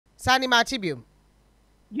Sani Machibium.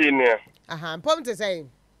 Junior. Point to say.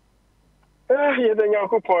 You don't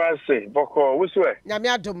know say, Boko, which way?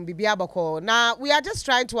 Nyamiadum Bibia Boko. Now, we are just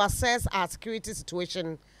trying to assess our security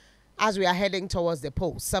situation as we are heading towards the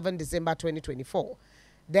polls, 7 December 2024.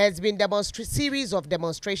 There's been series of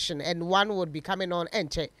demonstration, and one would be coming on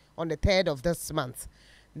Enche on the 3rd of this month.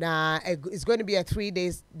 Now, it's going to be a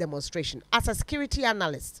 3-day demonstration. As a security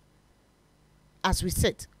analyst, as we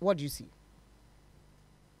sit, what do you see?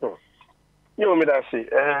 You know me that say,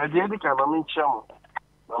 the other time I'm in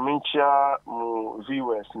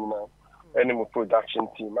viewers, any more production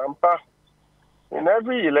team. In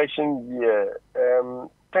every election year,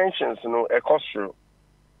 tensions, occur through.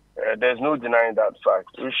 There's no denying that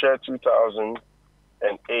fact. We share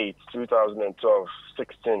 2008, 2012,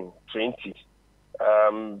 16, 20.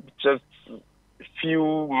 Just a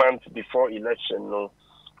few months before election,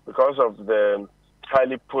 because of the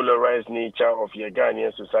highly polarized nature of your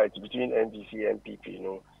Ghanaian society between NDC and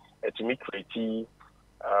NPP, to make create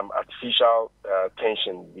artificial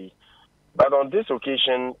tension. But on this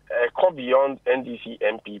occasion, go beyond NDC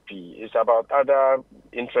MPP. It's about other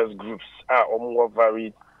interest groups or more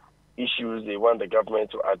varied issues they want the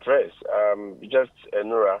government to address. Just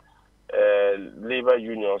Onua, labor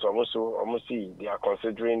unions almost they are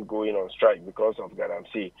considering going on strike because of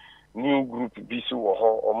Galamsey. New group Bisu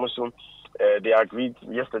WOHO almost they agreed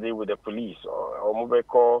yesterday with the police or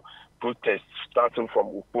call protests starting from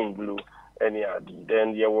Upungulu and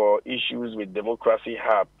then there were issues with Democracy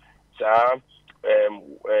Hub.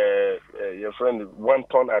 Your friend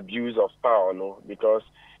wanton abuse of power, because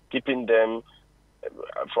keeping them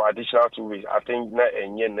for additional 2 weeks, I think not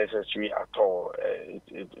necessary at all.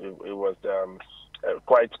 It was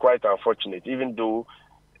quite unfortunate, even though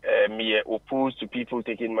me opposed to people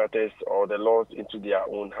taking matters or the laws into their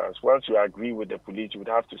own hands. Once you agree with the police, you would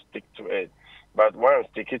have to stick to it. But once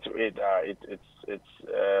stick it to it,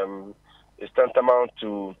 it's tantamount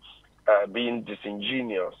to being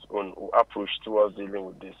disingenuous on approach towards dealing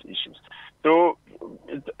with these issues. So,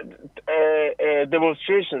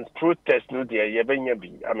 demonstrations, protests,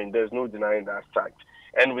 I mean, there's no denying that fact.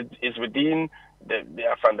 And it's within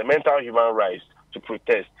their fundamental human rights to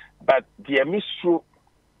protest. But the misflow,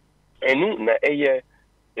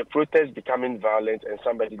 a protest becoming violent and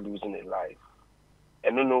somebody losing a life,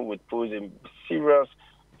 and would pose a serious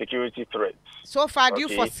security threat. So far, do you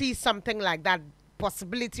foresee something like that?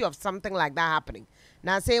 Possibility of something like that happening?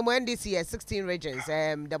 Now, same when this year 16 regions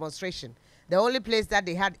demonstration, the only place that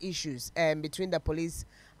they had issues between the police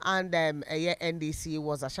and NDC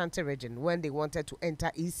was Ashanti region when they wanted to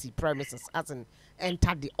enter EC premises, as in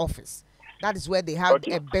enter the office. That is where they had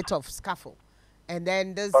a bit of scuffle, and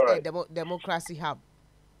then there's Democracy Hub.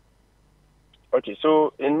 Okay,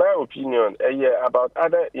 so in my opinion, about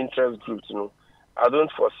other interest groups, I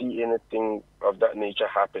don't foresee anything of that nature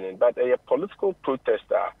happening. But a political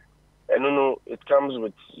protester, it comes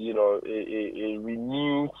with, a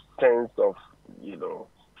renewed sense of,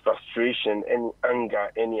 frustration, any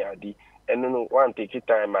anger, any idea. And one take a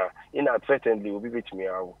time, inadvertently, will be with me.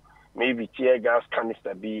 Maybe tear gas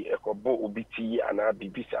canister be a kobo obiti and a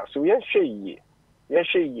bibisa. So we are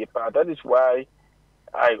that is why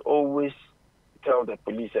I always tell the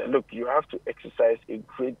police, look, you have to exercise a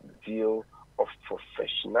great deal of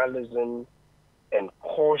professionalism and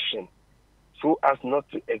caution so as not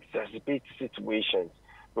to exacerbate situations.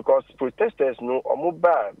 Because protesters know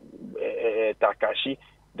Omoba Takashi,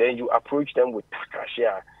 then you approach them with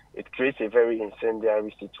Takashi. It creates a very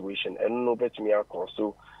incendiary situation and no better me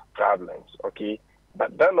also problems. Okay,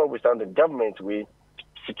 but that notwithstanding, the government way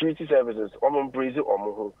security services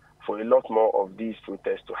for a lot more of these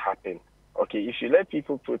protests to happen. Okay, if you let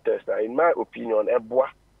people protest, in my opinion,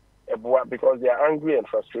 because they are angry and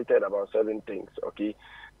frustrated about certain things, okay?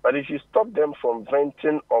 But if you stop them from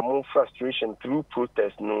venting or more frustration through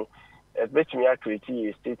protest, it makes me create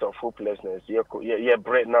a state of hopelessness. Yeah,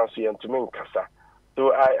 bread now, so you're to me kasa.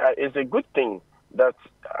 So it's a good thing that,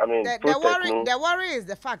 I mean, the worry is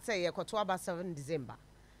the fact that you're about 7 December.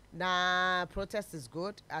 Now, protest is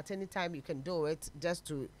good. At any time you can do it just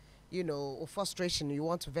to, frustration. You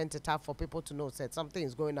want to vent it out for people to know that something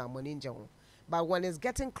is going on. But when it's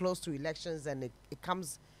getting close to elections and it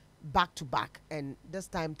comes back to back, and this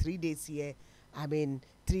time 3 days here,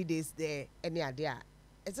 3 days there, any idea?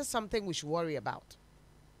 Is this something we should worry about?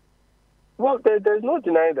 Well, there's no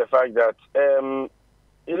denying the fact that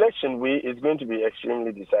election way is going to be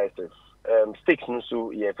extremely decisive. Stakes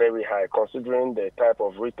also very high, considering the type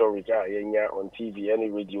of rhetoric on TV, any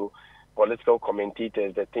radio, political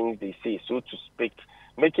commentators, the things they say, so to speak,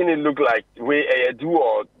 making it look like we do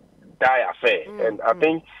or die affair. And I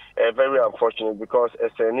think very unfortunate because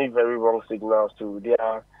it's sending very wrong signals to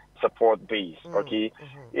their support base. Okay,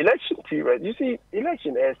 election period. You see,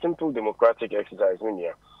 election is a simple democratic exercise.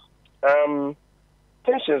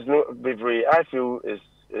 Tensions, no, I feel is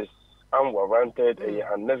unwarranted,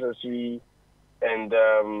 unnecessary, and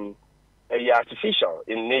artificial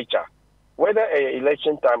in nature. Whether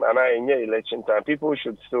election time and election time, people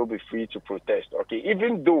should still be free to protest. Okay,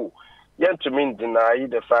 even though Yantumin deny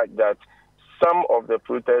the fact that some of the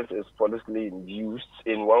protest is politically induced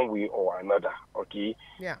in one way or another. Okay.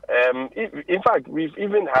 Yeah. In fact, we've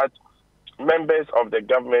even had members of the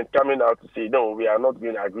government coming out to say, no, we are not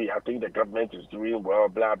going to agree. I think the government is doing well,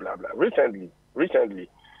 blah blah blah. Recently,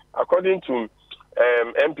 according to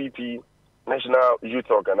MPP, National Youth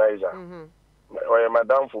Organizer, or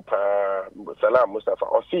Madame Salam Mustafa,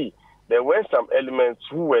 or see, there were some elements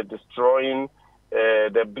who were destroying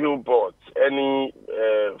the billboards, any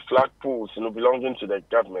flagpoles, belonging to the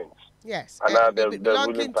government. Yes, and the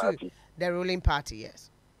ruling party. To the ruling party, yes.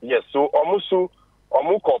 Yes, so almost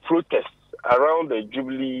protests around the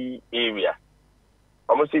Jubilee area.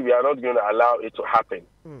 Almost we are not going to allow it to happen.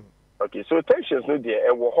 Okay, so tensions no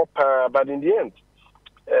there, but in the end,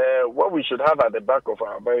 what we should have at the back of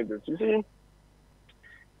our mind is, you see,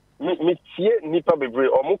 they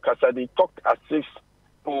talked as if,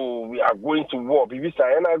 oh, we are going to war.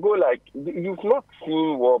 And I go like, you've not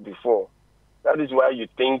seen war before. That is why you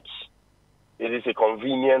think it is a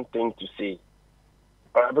convenient thing to say.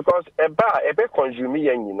 Because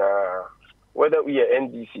whether we are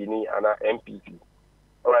NDC and MPP.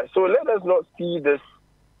 All right, so let us not see this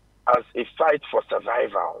as a fight for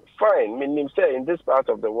survival. Fine, meaning say in this part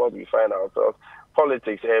of the world we find ourselves,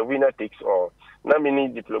 politics, winner takes all. Not many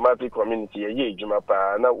diplomatic community,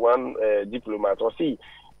 not one diplomat. Or see,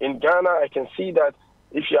 in Ghana, I can see that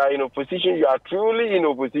if you are in opposition, you are truly in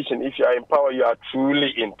opposition. If you are in power, you are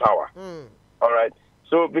truly in power. All right.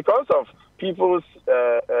 So because of people's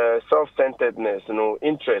self-centeredness,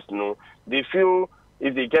 interest, they feel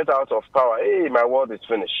if they get out of power, hey, my world is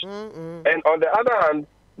finished. And on the other hand,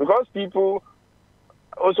 because people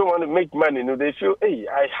also want to make money, they feel, hey,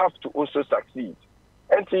 I have to also succeed.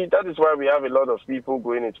 And see, that is why we have a lot of people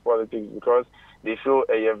going into politics, because they feel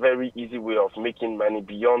a very easy way of making money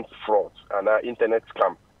beyond fraud and internet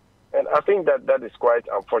scam. And I think that is quite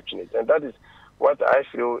unfortunate. And that is what I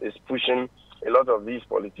feel is pushing a lot of these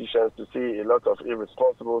politicians to say a lot of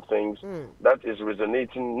irresponsible things that is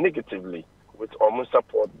resonating negatively with almost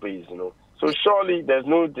support base, So surely there's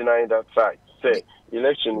no denying that fact. Say,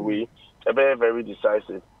 election we are very, very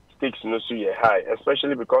decisive. Stakes no so high,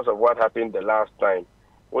 especially because of what happened the last time.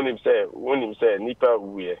 When him say Nipa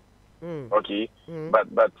we okay,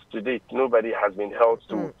 but to date nobody has been held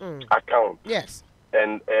to account. Yes,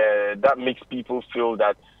 and that makes people feel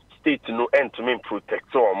that state no end to mean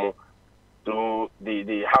protect so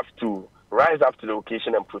they have to rise up to the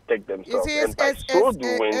occasion and protect themselves.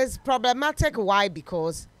 It's problematic. Why?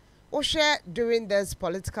 Because during this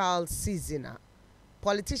political season,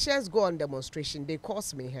 politicians go on demonstration, they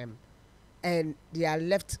cause mayhem, and they are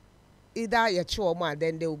left either and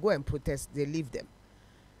then they will go and protest, they leave them.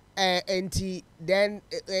 And then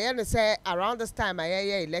say around this time,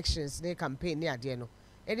 elections, campaign,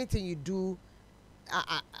 anything you do,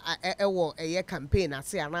 a campaign, I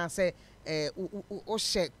say,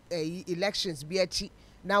 elections be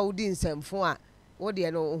now din some for what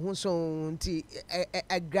they know who so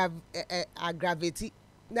aggravate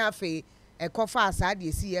now fe a cofa sad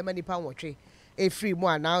you see many pound a free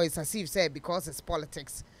one now it's as if said because it's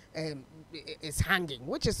politics it's hanging,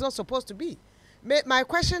 which is not supposed to be. My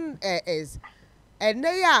question is and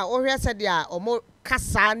they are or said ya or more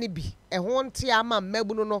kasani bi a haunty ama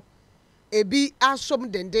mebuno no e bi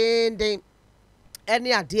asom den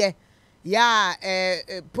any idea. Yeah,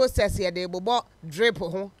 process here they bobo drip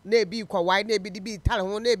ho na bi kwa why na bi di tell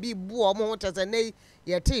ho na bi bu omo tese na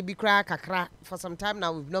ye te bi kra kakra. For some time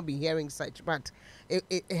now we've not been hearing such, but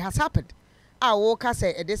it has happened. I woka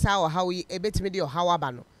say this how we a bit media how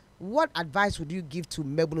abano. What advice would you give to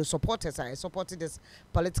Mebuno supporters and supporting these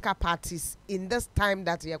political parties in this time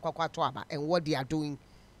that ye kwakwatwaba and what they are doing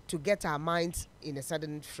to get our minds in a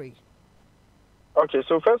sudden free? Okay,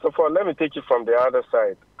 so first of all, let me take you from the other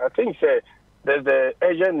side. I think there's the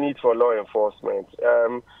urgent need for law enforcement.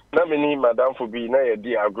 Not many Madame Fubi, na ye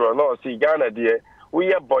dear grow. No, see Ghana dear,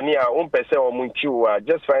 we are Bonia, pese or Munchu,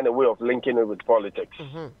 just find a way of linking it with politics.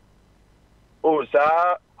 Oh,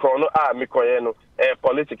 sir, Chrono Mikoyeno,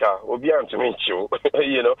 political, Obian to meet you,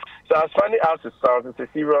 So as funny as it sounds, it's a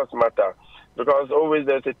serious matter because always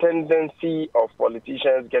there's a tendency of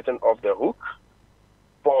politicians getting off the hook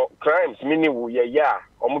for crimes, meaning yes.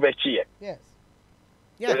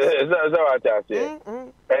 Yes. Is that what I say?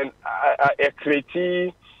 And a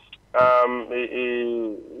creative, a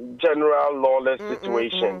general lawless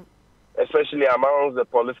situation, especially amongst the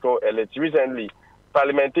political elites. Recently,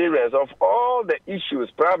 parliamentarians of all the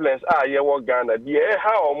issues, problems, Ghana, the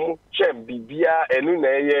how chem bibia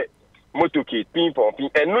enune motoki ping pong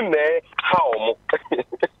ping enune how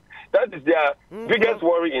that is their biggest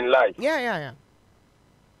worry in life. Yeah.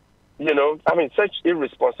 You know, I mean, such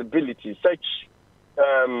irresponsibility, such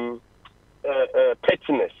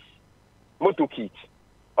pettiness, motoki.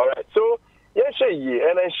 All right, so yes,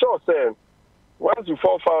 and I'm sure, sir. Once you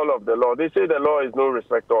fall foul of the law, they say the law is no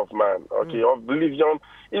respecter of man. Okay, of religion,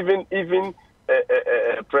 even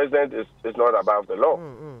a president is not above the law.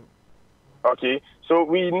 Okay, so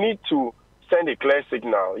we need to send a clear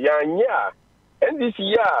signal. And this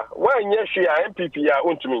year, why MPP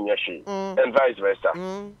and vice versa.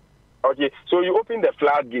 Okay, so you open the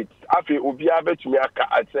floodgates. After Obiabe to me a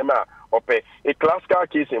classical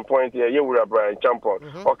case in point here, you will Brian Champon.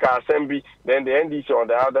 Okay, assembly. Then the NDC on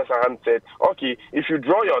the other hand said, okay, if you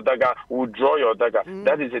draw your dagger, we'll draw your dagger.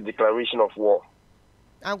 That is a declaration of war.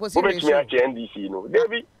 NDC, you know, because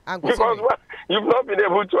you've not been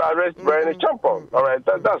able to arrest Brian Champon. All right,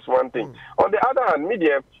 that's one thing. On the other hand,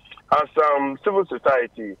 media, as civil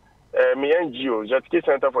society, my NGO, Jatike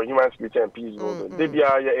Center for Human Security and Peace Building, they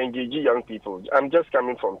are engaging young people. I'm just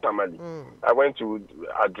coming from Tamale. I went to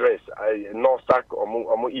address a Northsack or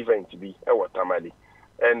event to be Tamale.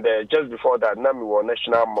 And just before that, Nami was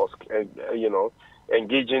National Mosque, you know,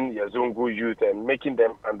 engaging Yazungu youth and making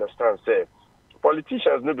them understand, say,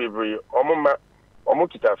 politicians no be brave,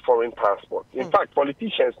 omokita foreign passports. In fact,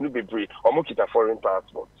 politicians no be brave, omokita foreign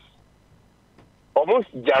passports. Almost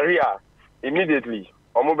Jaria immediately.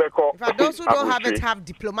 In fact, those who don't have it have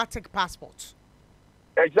diplomatic passports.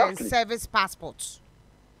 Exactly. And service passports.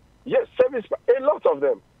 Yes, service, a lot of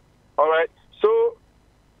them. All right. So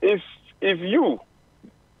if you,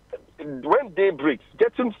 when day breaks,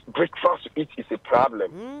 getting breakfast to eat is a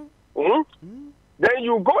problem. Then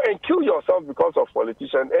you go and kill yourself because of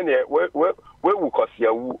politicians. And where will cause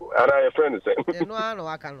you? And I have friends say.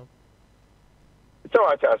 So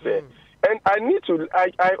what I say. And I need to,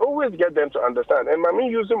 I always get them to understand. And I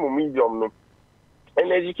mean, using my medium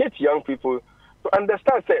and educate young people to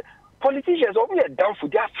understand, say, politicians only are down for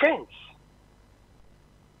their friends.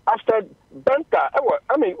 After Banta,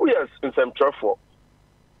 I mean, we are in some trouble.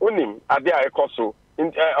 Unim, Adia Ekoso,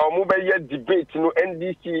 in our mobile debate, you know,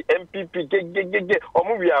 NDC, MPP,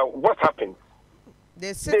 what happened?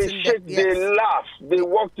 They shake, they laugh, they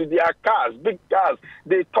walk to their cars, big cars,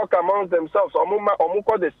 they talk amongst themselves.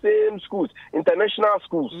 Call the same schools, international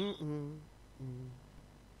schools.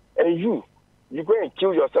 And you go and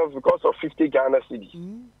kill yourself because of 50 Ghana cedis.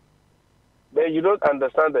 Then you don't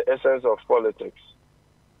understand the essence of politics.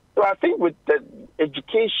 So I think with the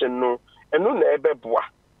education and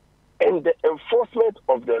the enforcement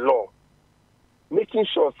of the law, making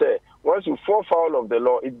sure, say, once you fall foul of the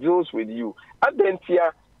law, it deals with you.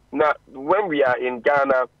 Now, when we are in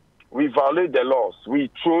Ghana, we violate the laws. We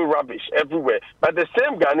throw rubbish everywhere. But the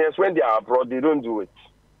same Ghanaians, when they are abroad, they don't do it.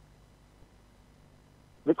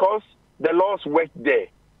 Because the laws work there.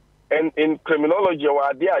 And in criminology,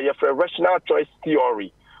 there you have a rational choice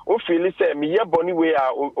theory.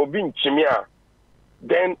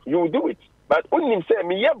 Then you do it. But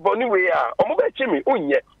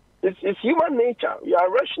it's human nature. You are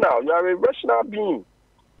rational. You are a rational being.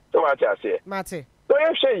 So what I say. Mate. So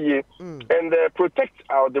I say and protect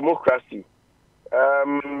our democracy. You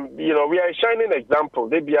know, we are a shining example.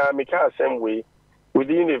 They be making the same way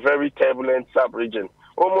within a very turbulent sub-region.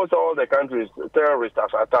 Almost all the countries, terrorists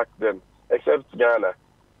have attacked them, except Ghana.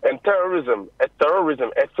 And terrorism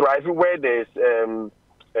thrives where there is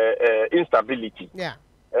instability. Yeah.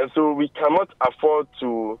 And so we cannot afford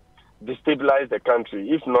to destabilize the country.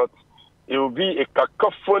 If not, it will be a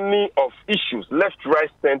cacophony of issues, left, right,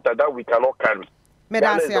 center, that we cannot carry.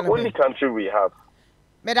 That is the only country we have.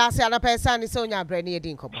 Thank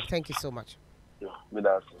you so much.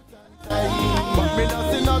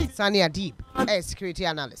 Saani Adib, security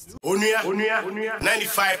analyst. Onua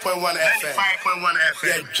 95.1 FM.